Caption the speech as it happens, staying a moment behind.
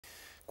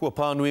Kua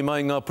pānui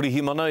mai ngā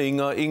pirihimana i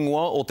ngā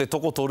ingoa o te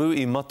tokotoru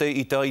i mate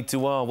i te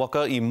aitua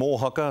waka i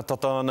Mohaka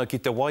tataana ki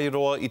te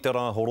Wairoa i te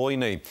rā horoi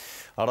nei.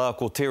 Arā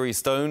ko Terry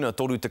Stone,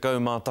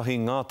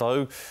 31 ngā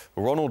tau,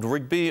 Ronald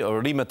Rigby,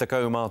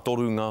 53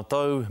 ngā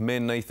tau, me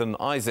Nathan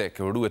Isaac,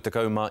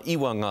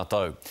 29 ngā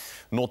tau.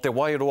 No te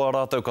Wairoa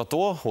rātou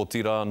katoa, ho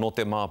tira no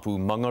te māpu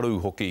mangaru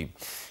hoki.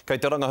 Kei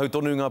te rangahau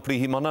tonu ngā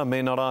pirihimana, me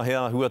nā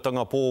rāhea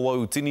huatanga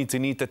pōwau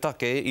tini te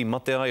take i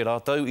mate ai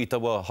rātou i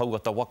taua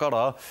hauata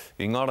wakarā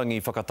i ngarangi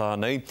whakatā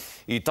nei.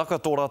 I taka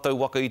tō rātou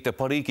waka i te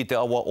pari ki te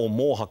awa o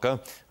Mohaka.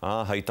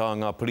 Hei tā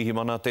ngā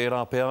pirihimana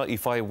tērā pea i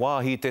whai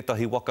wāhi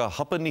tētahi waka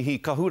hapanihi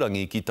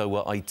kahurangi ki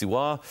taua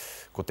aitua.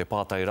 Ko te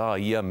pātai rā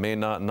ia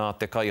mena nā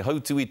te kai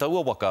hautu i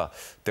taua waka,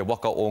 te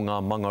waka o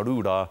ngā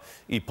mangaru rā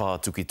i pā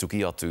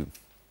tuki atu.